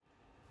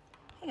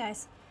Hey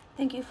guys,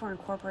 thank you for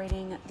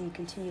incorporating the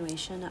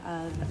continuation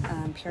of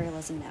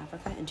Imperialism in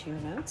Africa into your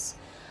notes.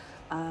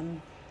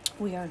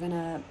 We are going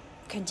to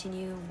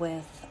continue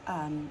with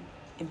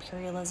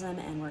imperialism,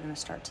 and we're going to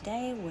start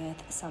today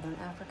with Southern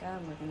Africa.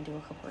 We're going to do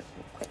a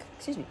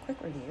quick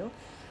review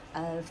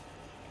of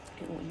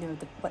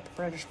what the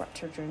British were up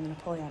to during the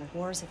Napoleonic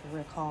Wars. If you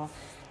recall,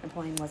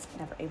 Napoleon was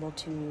never able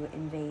to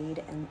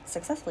invade and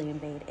successfully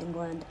invade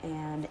England,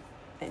 and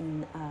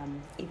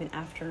even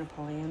after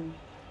Napoleon,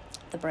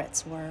 the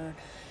Brits were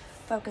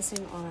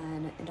focusing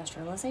on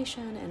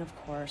industrialization and, of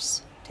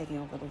course, taking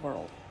over the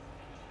world.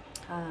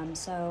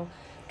 So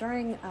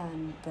during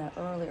the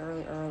early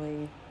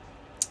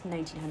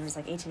 1900s,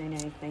 like 1899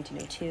 to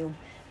 1902,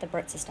 the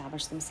Brits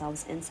established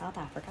themselves in South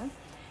Africa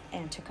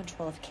and took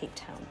control of Cape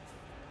Town.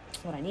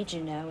 What I need you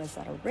to know is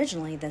that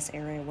originally this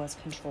area was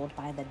controlled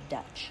by the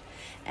Dutch,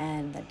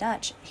 and the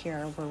Dutch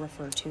here were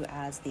referred to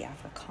as the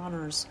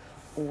Afrikaners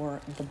or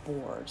the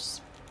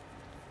Boers.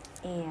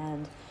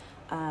 And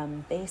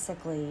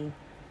basically,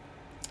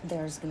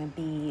 there's going to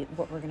be,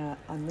 what we're going to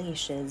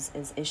unleash is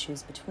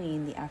issues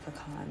between the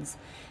Afrikaans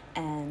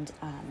and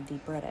the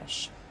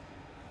British.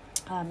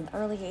 In the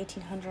early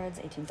 1800s,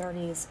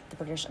 1830s, the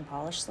British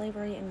abolished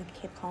slavery in the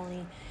Cape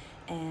Colony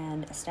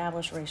and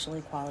established racial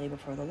equality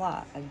before the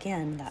law.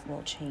 Again, that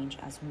will change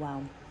as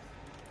well.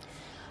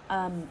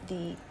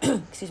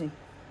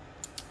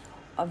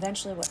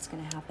 Eventually what's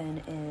going to happen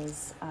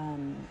is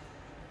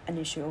an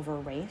issue over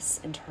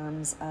race in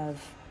terms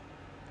of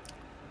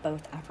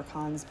both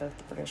Afrikaans, both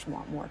the British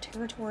want more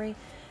territory,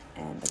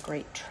 and the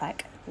Great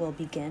Trek will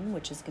begin,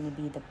 which is going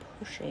to be the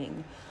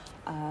pushing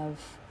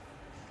of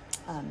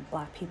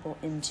black people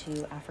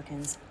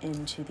Africans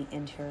into the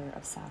interior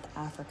of South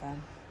Africa.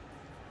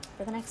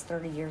 For the next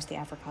 30 years, the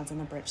Afrikaans and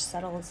the British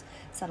settlers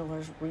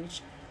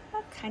reached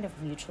a kind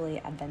of mutually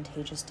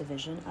advantageous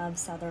division of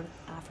Southern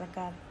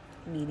Africa,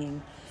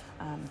 meaning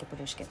the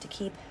British get to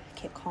keep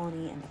Cape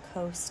Colony and the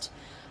coast,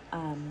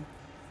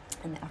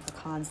 and the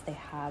Afrikaans, they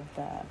have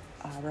the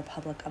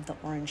Republic of the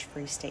Orange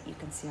Free State. You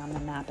can see on the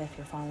map if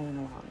you're following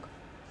along.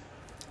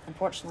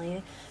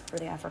 Unfortunately for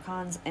the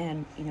Afrikaans,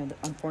 and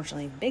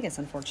biggest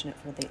unfortunate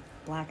for the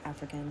black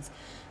Africans,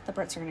 the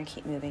Brits are going to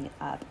keep moving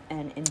up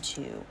and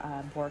into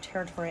Boer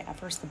territory. At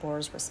first, the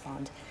Boers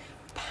respond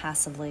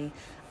passively.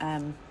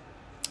 That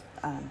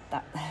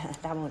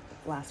won't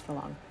last for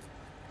long.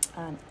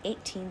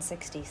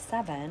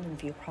 1867, and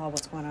if you recall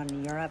what's going on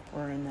in Europe,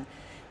 we're in the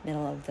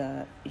middle of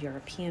the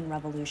European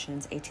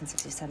revolutions.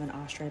 1867,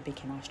 Austria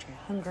became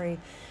Austria-Hungary.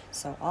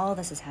 So all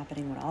this is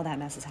happening when all that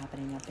mess is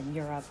happening up in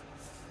Europe.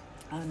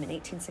 In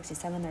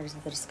 1867, there's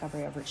the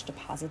discovery of rich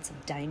deposits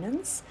of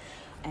diamonds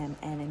and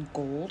in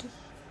gold.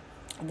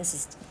 And this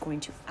is going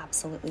to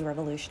absolutely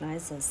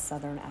revolutionize the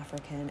Southern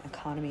African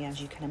economy,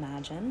 as you can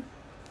imagine.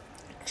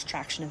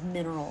 Extraction of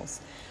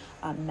minerals,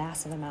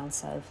 massive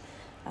amounts of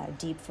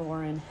deep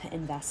foreign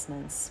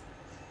investments.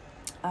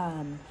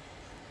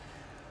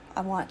 I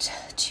want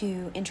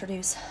to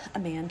introduce a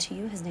man to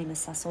you. His name is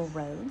Cecil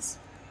Rhodes.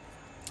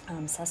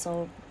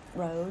 Cecil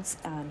Rhodes,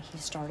 he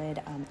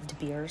started De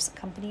Beers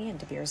Company, and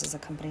De Beers is a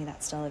company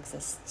that still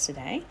exists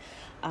today,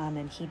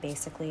 and he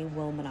basically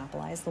will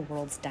monopolize the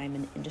world's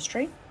diamond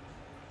industry.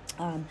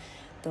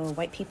 The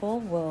white people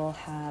will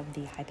have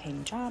the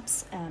high-paying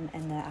jobs, and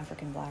the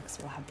African blacks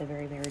will have the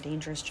very, very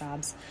dangerous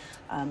jobs.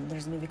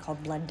 There's a movie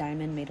called Blood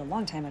Diamond made a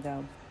long time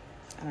ago,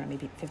 I don't know,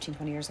 maybe 15,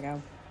 20 years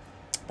ago,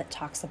 that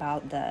talks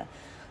about the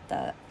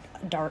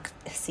dark,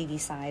 seedy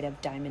side of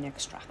diamond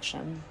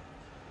extraction.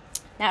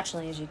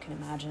 Naturally, as you can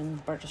imagine,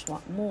 the British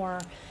want more.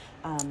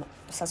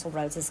 Cecil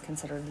Rhodes is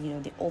considered,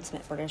 the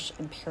ultimate British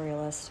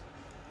imperialist.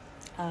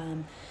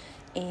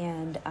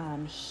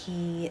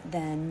 He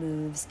then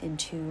moves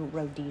into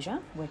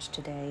Rhodesia, which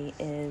today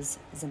is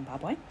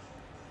Zimbabwe,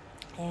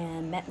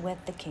 and met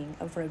with the King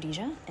of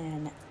Rhodesia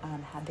and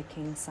had the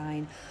king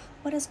sign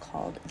what is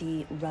called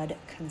the Rudd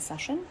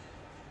Concession.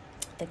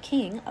 The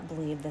king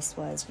believed this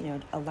was,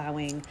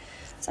 allowing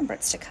some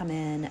Brits to come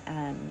in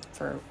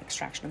for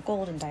extraction of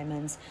gold and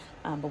diamonds,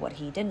 but what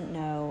he didn't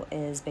know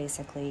is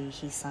basically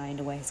he signed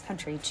away his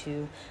country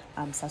to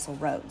Cecil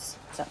Rhodes.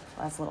 So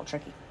that's a little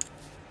tricky.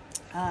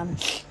 I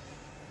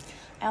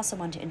also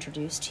want to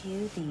introduce to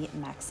you the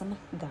Maxim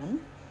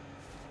gun.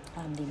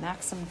 The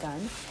Maxim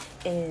gun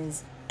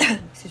is,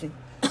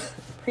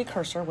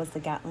 precursor was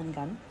the Gatling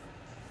gun,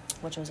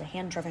 which was a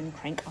hand-driven,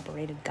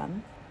 crank-operated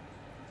gun.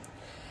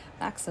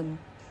 Maxim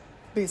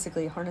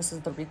basically harnesses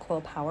the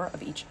recoil power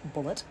of each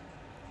bullet.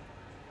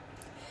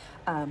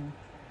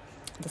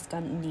 This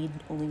gun need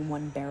only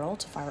one barrel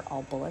to fire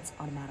all bullets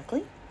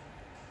automatically.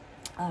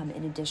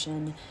 In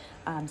addition,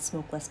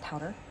 smokeless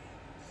powder.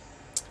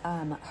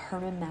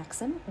 Herman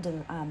Maxim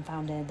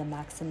founded the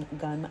Maxim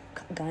Gun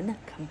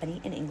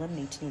Company in England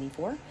in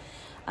 1884.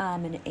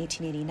 In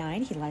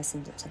 1889, he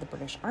licensed it to the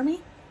British Army.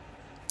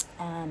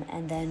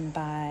 And then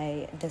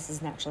this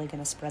is naturally going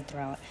to spread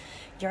throughout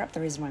Europe.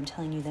 The reason why I'm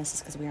telling you this is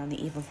because we are on the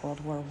eve of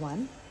World War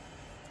I.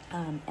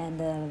 In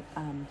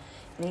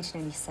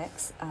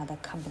 1896, the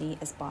company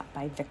is bought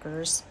by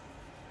Vickers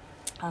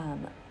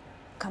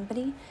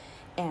company,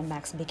 and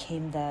Maxim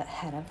became the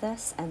head of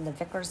this, and the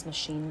Vickers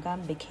machine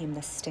gun became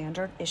the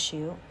standard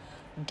issue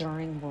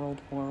during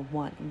World War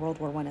I. World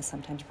War I is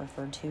sometimes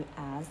referred to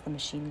as the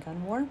Machine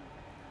Gun War.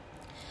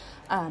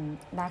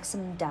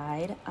 Maxim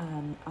died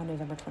on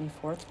November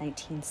 24th,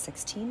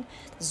 1916.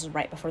 This is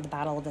right before the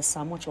Battle of the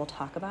Somme, which we'll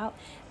talk about.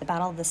 The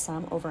Battle of the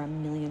Somme, over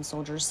 1 million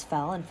soldiers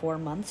fell in 4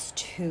 months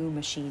to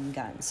machine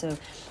guns. So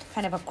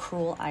kind of a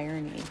cruel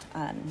irony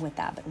with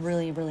that, but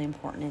really, really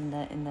important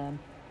in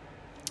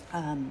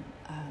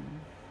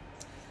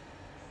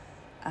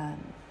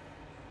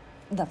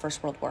the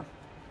First World War.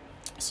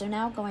 So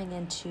now going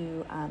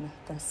into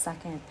the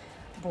Second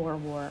Boer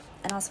War,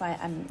 and also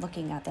I'm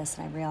looking at this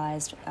and I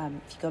realized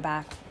if you go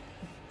back,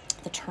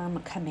 the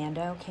term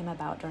commando came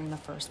about during the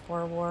First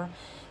Boer War,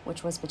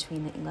 which was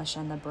between the English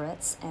and the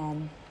Brits,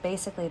 and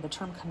basically the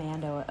term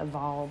commando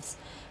evolves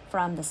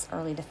from this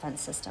early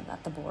defense system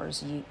that the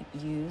Boers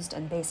used,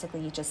 and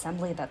basically each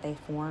assembly that they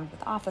formed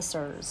with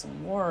officers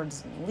and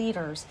wards and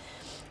leaders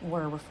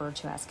were referred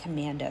to as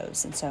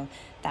commandos. And so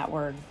that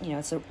word,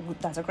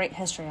 that's a great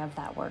history of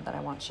that word that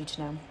I want you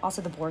to know.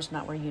 Also, the Boers did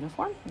not wear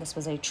uniform. This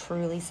was a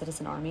truly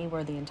citizen army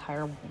where the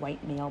entire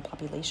white male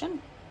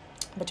population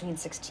between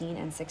 16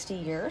 and 60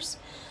 years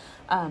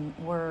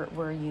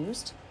were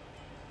used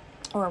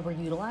or were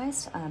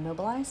utilized,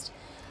 mobilized.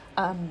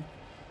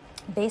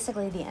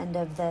 Basically, the end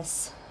of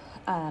this,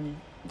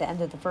 the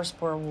end of the First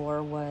Boer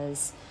War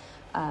was,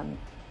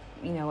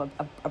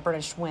 a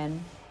British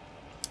win.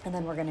 And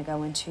then we're going to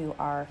go into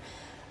our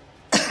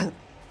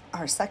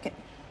our Second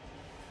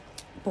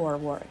Boer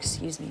War,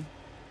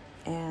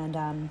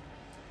 and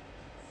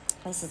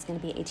this is going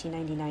to be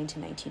 1899 to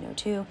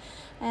 1902,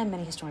 and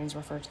many historians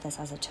refer to this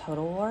as a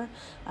total war.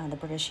 The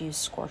British used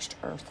scorched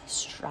earth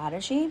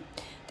strategy.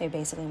 They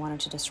basically wanted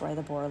to destroy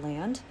the Boer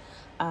land,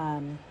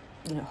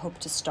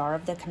 hoped to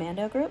starve the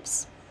commando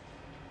groups.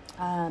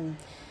 The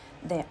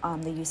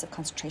use of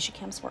concentration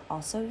camps were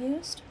also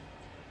used.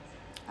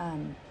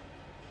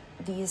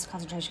 These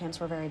concentration camps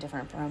were very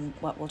different from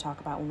what we'll talk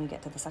about when we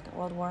get to the Second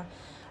World War.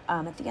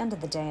 At the end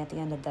of the day, at the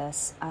end of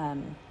this,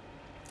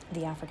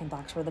 the African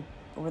blacks were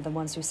the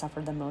ones who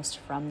suffered the most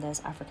from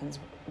this. Africans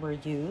were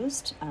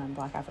used,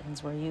 black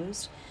Africans were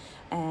used,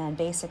 and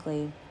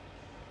basically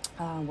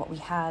what we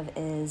have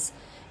is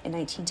in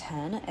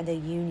 1910 the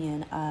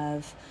Union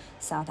of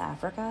South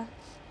Africa,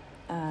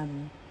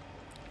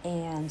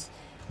 and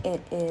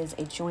it is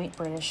a joint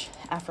British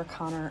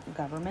Afrikaner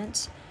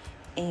government,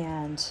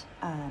 and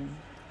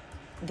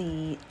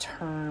the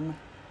term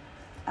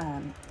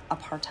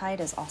apartheid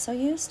is also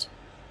used.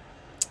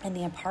 And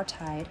the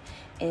apartheid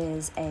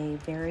is a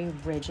very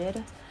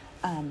rigid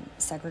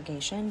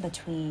segregation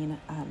between,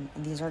 and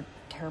these are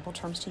terrible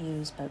terms to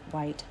use, but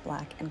white,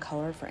 black, and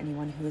colored for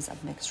anyone who is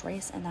of mixed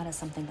race. And that is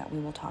something that we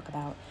will talk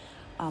about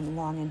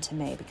long into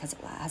May, because it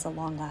has a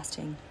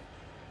long-lasting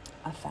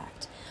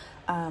effect.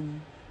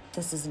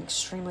 This is an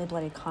extremely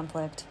bloody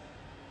conflict,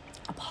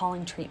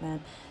 appalling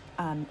treatment,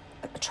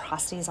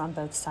 atrocities on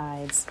both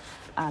sides,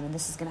 and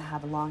this is going to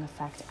have a long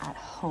effect at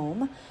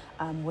home,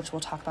 which we'll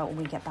talk about when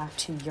we get back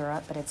to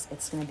Europe. But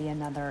it's going to be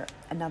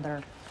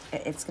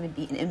it's going to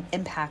be an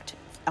impact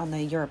on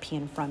the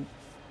European front.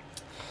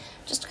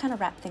 Just to kind of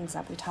wrap things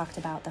up, we talked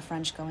about the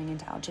French going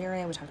into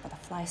Algeria. We talked about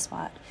the fly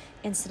swat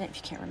incident. If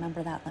you can't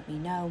remember that, let me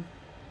know.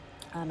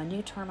 A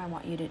new term I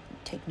want you to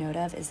take note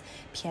of is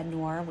pied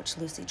noir, which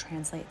loosely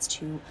translates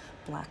to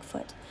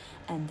Blackfoot,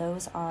 and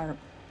those are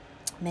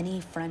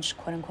many French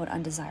quote-unquote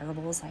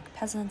undesirables, like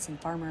peasants and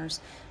farmers,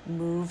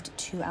 moved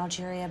to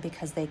Algeria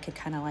because they could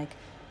kind of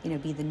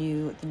be the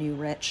new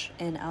rich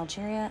in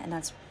Algeria. And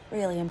that's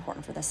really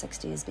important for the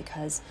 60s,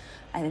 because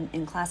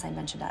in class I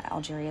mentioned that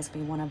Algeria is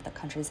going to be one of the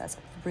countries that's a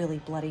really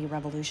bloody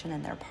revolution,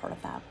 and they're part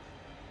of that.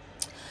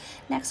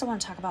 Next, I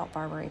want to talk about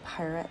Barbary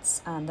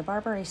pirates. The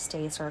Barbary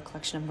states are a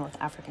collection of North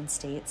African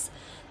states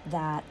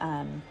that,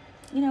 kind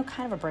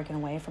of are breaking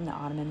away from the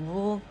Ottoman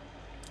rule.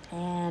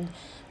 And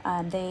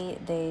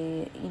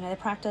they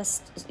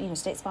practiced,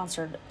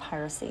 state-sponsored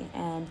piracy.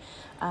 And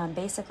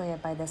basically,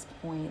 by this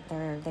point,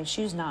 they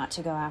choose not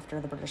to go after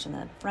the British and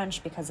the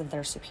French because of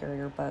their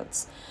superior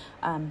boats.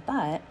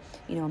 But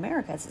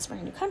America is this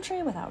brand new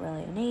country without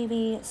really a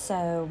navy,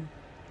 so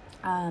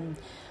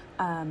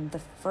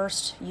the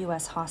first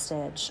U.S.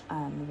 hostage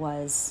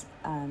was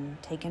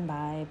taken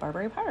by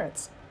Barbary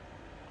pirates.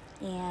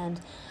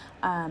 And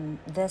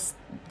this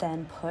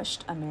then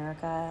pushed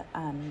America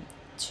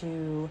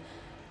to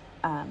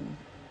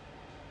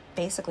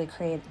basically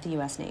create the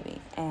U.S.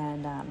 Navy.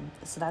 And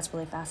so that's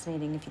really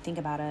fascinating if you think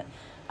about it,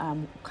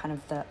 kind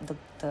of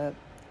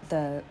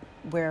the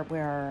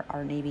where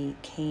our Navy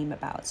came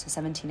about. So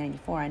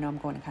 1794, I know I'm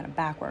going kind of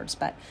backwards,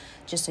 but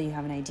just so you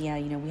have an idea,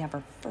 we have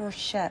our first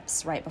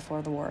ships right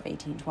before the War of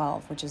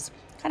 1812, which is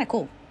kind of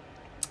cool.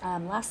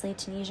 Lastly,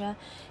 Tunisia,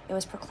 it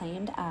was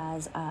proclaimed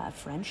as a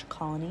French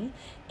colony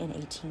in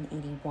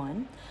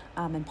 1881,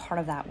 and part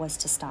of that was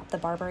to stop the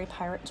Barbary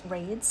pirate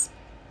raids.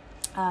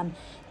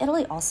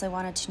 Italy also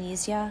wanted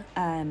Tunisia.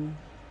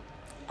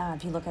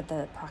 If you look at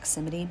the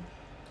proximity,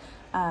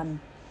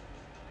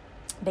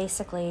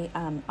 basically,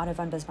 Otto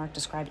von Bismarck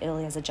described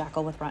Italy as a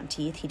jackal with rotten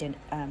teeth. He didn't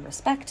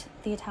respect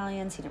the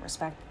Italians. He didn't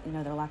respect,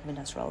 their lack of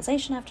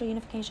industrialization after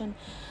unification.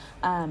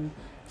 And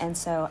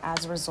so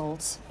as a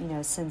result,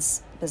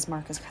 since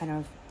Bismarck is kind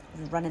of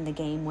running the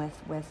game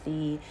with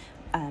the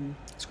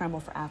scramble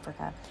for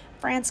Africa,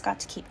 France got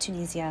to keep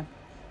Tunisia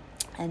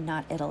and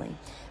not Italy.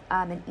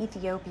 In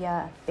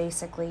Ethiopia,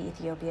 basically,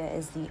 Ethiopia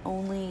is the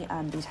only,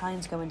 the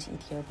Italians go into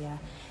Ethiopia,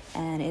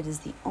 and it is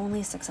the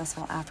only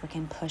successful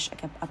African push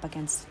up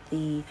against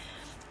the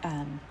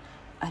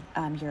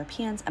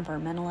Europeans. Emperor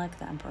Menelik,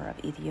 the emperor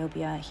of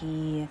Ethiopia,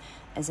 he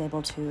is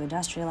able to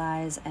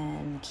industrialize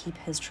and keep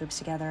his troops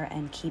together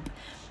and keep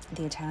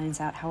the Italians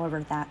out.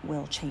 However, that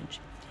will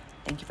change.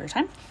 Thank you for your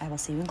time. I will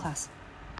see you in class.